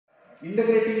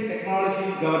Integrating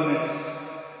technology in governance.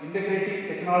 Integrating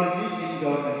technology in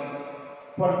governance.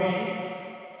 For me,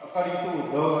 according to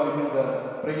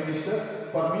the Prime Minister,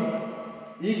 for me,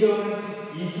 e-governance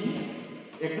is easy,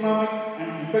 economic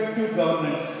and effective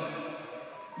governance.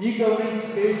 E-governance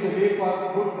paves the way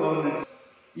for good governance.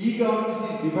 E-governance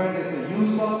is defined as the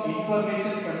use of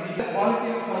information communication,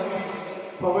 quality of service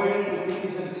provided to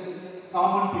citizens,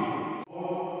 common people.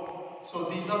 So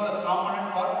these are the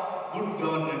components for good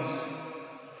governance.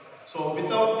 So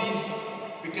without these,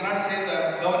 we cannot say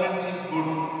that governance is good.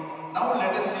 Now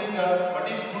let us see what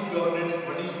is good governance,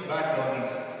 what is bad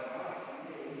governance.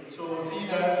 So see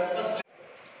that first,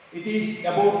 it is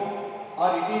about, or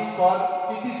it is for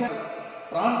citizens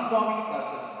transforming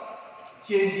process,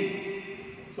 changing.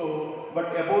 So,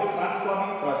 but about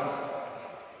transforming process.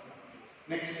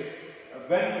 Next,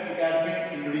 when it has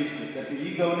been introduced, that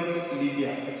e-governance in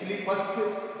India. Actually, first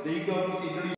the e-governance introduced.